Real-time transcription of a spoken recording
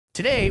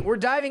Today, we're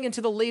diving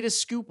into the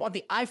latest scoop on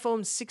the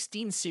iPhone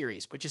 16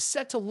 series, which is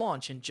set to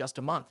launch in just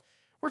a month.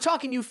 We're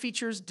talking new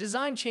features,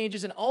 design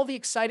changes, and all the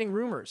exciting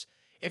rumors.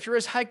 If you're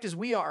as hyped as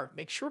we are,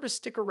 make sure to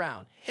stick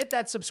around, hit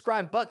that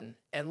subscribe button,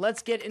 and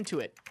let's get into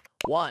it.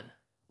 1.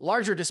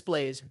 Larger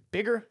displays,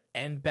 bigger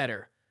and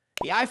better.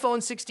 The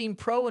iPhone 16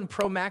 Pro and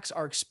Pro Max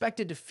are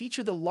expected to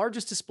feature the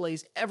largest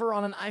displays ever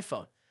on an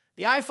iPhone.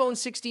 The iPhone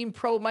 16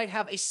 Pro might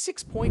have a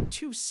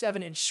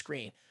 6.27-inch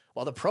screen,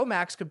 while the Pro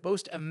Max could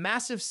boast a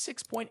massive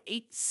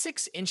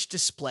 6.86-inch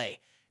display.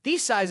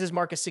 These sizes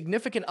mark a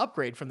significant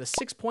upgrade from the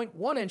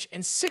 6.1-inch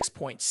and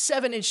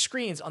 6.7-inch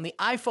screens on the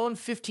iPhone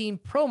 15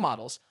 Pro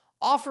models,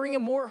 offering a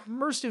more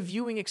immersive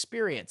viewing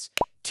experience.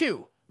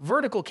 2.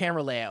 Vertical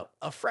camera layout,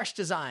 a fresh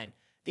design.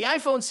 The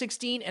iPhone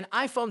 16 and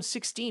iPhone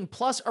 16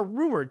 Plus are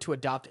rumored to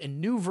adopt a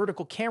new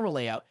vertical camera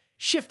layout,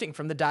 shifting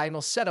from the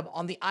diagonal setup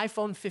on the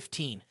iPhone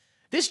 15.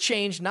 This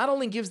change not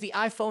only gives the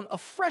iPhone a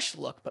fresh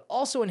look, but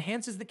also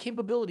enhances the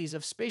capabilities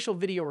of spatial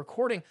video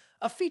recording,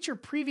 a feature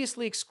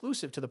previously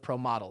exclusive to the Pro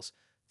models.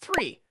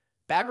 3.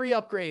 Battery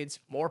upgrades,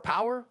 more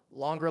power,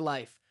 longer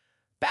life.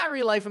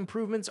 Battery life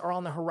improvements are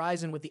on the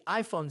horizon with the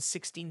iPhone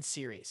 16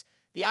 series.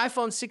 The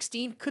iPhone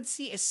 16 could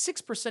see a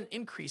 6%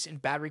 increase in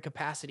battery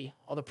capacity,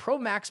 while the Pro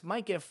Max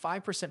might get a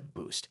 5%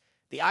 boost.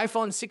 The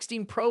iPhone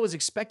 16 Pro is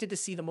expected to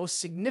see the most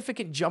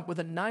significant jump with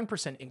a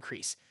 9%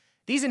 increase.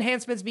 These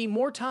enhancements mean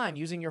more time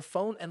using your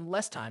phone and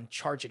less time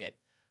charging it.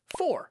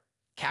 4.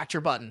 Capture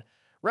button,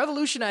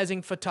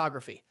 revolutionizing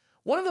photography.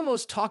 One of the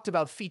most talked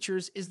about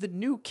features is the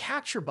new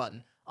capture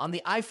button on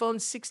the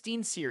iPhone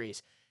 16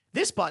 series.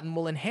 This button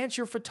will enhance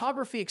your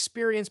photography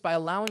experience by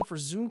allowing for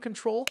zoom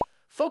control,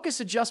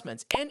 focus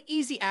adjustments, and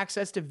easy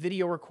access to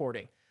video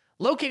recording.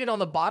 Located on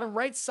the bottom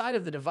right side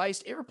of the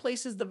device, it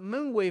replaces the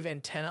Moonwave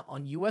antenna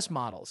on US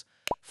models.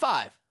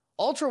 5.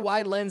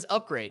 Ultra-wide lens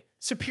upgrade,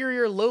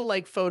 superior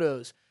low-light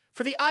photos.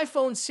 For the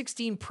iPhone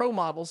 16 Pro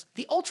models,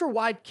 the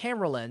ultra-wide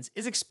camera lens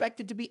is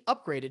expected to be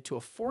upgraded to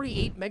a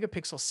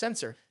 48-megapixel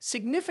sensor,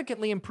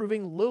 significantly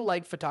improving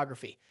low-light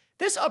photography.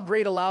 This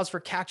upgrade allows for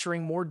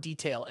capturing more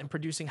detail and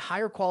producing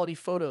higher-quality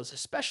photos,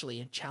 especially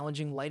in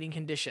challenging lighting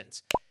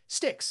conditions.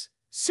 6.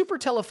 Super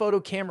telephoto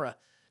camera.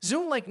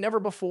 Zoom like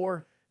never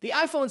before. The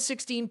iPhone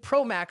 16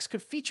 Pro Max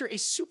could feature a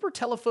super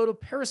telephoto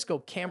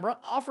periscope camera,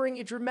 offering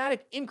a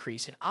dramatic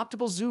increase in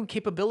optical zoom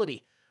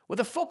capability. With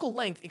a focal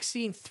length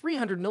exceeding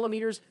 300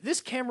 millimeters, this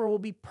camera will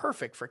be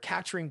perfect for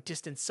capturing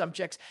distant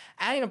subjects,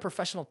 adding a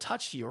professional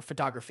touch to your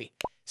photography.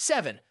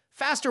 7.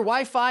 Faster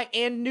Wi-Fi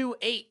and new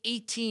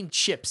A18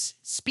 chips,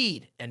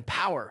 speed and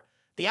power.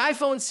 The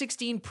iPhone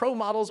 16 Pro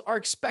models are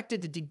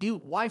expected to debut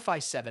Wi-Fi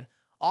 7,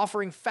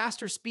 offering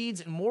faster speeds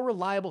and more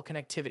reliable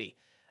connectivity.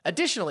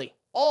 Additionally,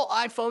 all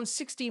iPhone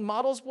 16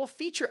 models will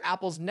feature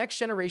Apple's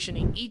next-generation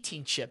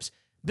A18 chips,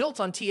 built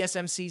on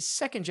TSMC's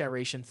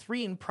second-generation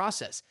 3-in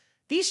process.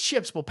 These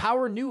chips will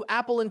power new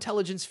Apple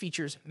Intelligence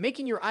features,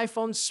 making your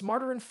iPhone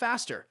smarter and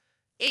faster.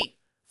 8.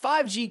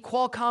 5G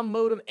Qualcomm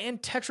modem and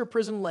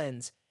tetraprism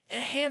lens,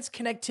 enhanced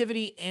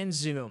connectivity and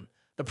zoom.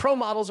 The Pro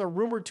models are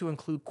rumored to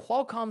include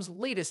Qualcomm's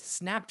latest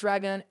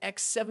Snapdragon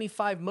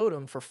X75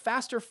 modem for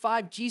faster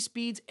 5G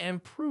speeds and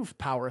improved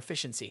power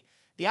efficiency.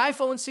 The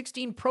iPhone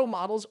 16 Pro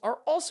models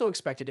are also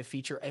expected to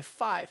feature a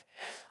 5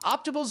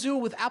 optical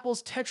zoom with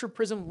Apple's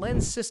tetraprism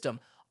lens system,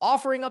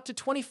 offering up to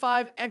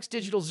 25x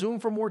digital zoom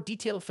for more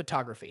detailed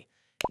photography.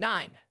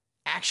 9.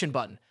 Action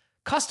button,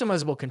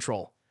 customizable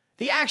control.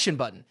 The action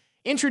button,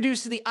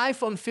 introduced to the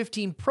iPhone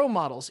 15 Pro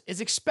models,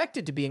 is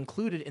expected to be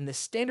included in the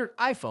standard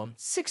iPhone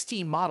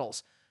 16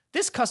 models.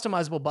 This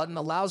customizable button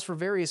allows for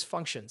various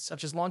functions,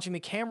 such as launching the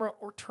camera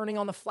or turning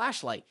on the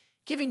flashlight,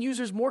 giving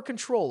users more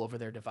control over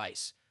their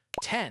device.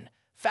 10.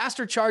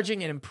 Faster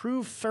charging and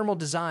improved thermal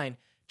design.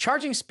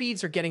 Charging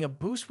speeds are getting a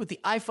boost with the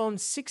iPhone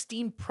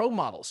 16 Pro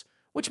models,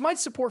 which might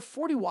support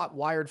 40-watt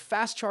wired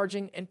fast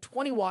charging and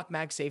 20-watt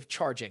MagSafe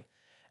charging.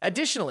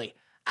 Additionally,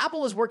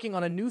 Apple is working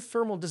on a new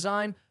thermal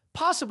design,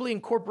 possibly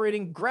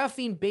incorporating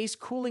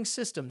graphene-based cooling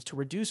systems to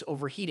reduce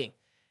overheating.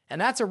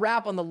 And that's a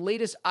wrap on the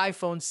latest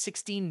iPhone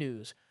 16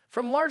 news.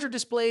 From larger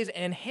displays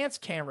and enhanced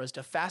cameras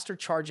to faster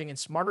charging and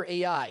smarter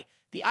AI,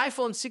 the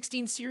iPhone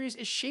 16 series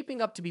is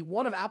shaping up to be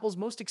one of Apple's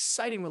most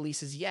exciting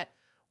releases yet.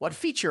 What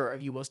feature are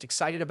you most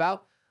excited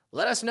about?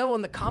 Let us know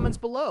in the comments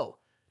below.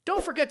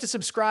 Don't forget to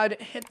subscribe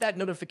and hit that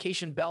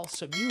notification bell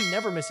so you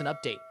never miss an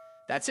update.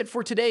 That's it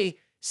for today.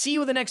 See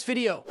you in the next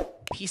video.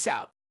 Peace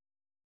out.